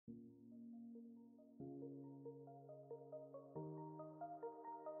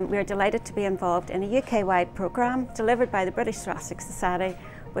We are delighted to be involved in a UK-wide programme delivered by the British Thoracic Society,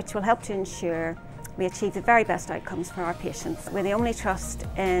 which will help to ensure we achieve the very best outcomes for our patients. We're the only trust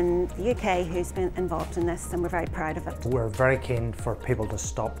in the UK who's been involved in this, and we're very proud of it. We're very keen for people to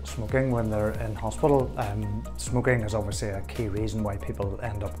stop smoking when they're in hospital. Smoking is obviously a key reason why people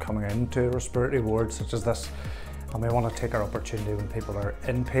end up coming into a respiratory ward such as this, and we want to take our opportunity when people are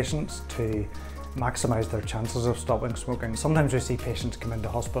inpatients to maximise their chances of stopping smoking. Sometimes we see patients come into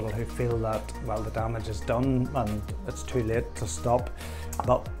hospital who feel that, well, the damage is done and it's too late to stop.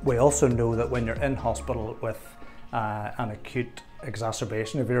 But we also know that when you're in hospital with an acute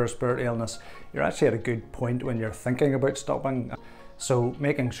exacerbation of your respiratory illness, you're actually at a good point when you're thinking about stopping. So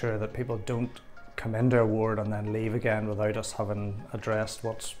making sure that people don't come into a ward and then leave again without us having addressed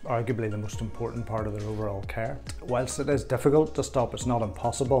what's arguably the most important part of their overall care. Whilst it is difficult to stop, it's not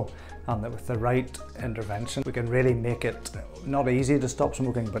impossible, and that with the right intervention we can really make it not easy to stop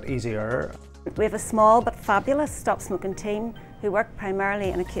smoking but easier. We have a small but fabulous stop smoking team who work primarily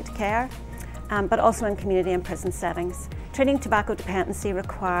in acute care but also in community and prison settings. Treating tobacco dependency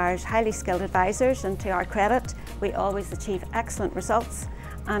requires highly skilled advisors, and to our credit we always achieve excellent results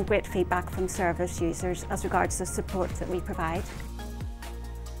and great feedback from service users as regards the support that we provide.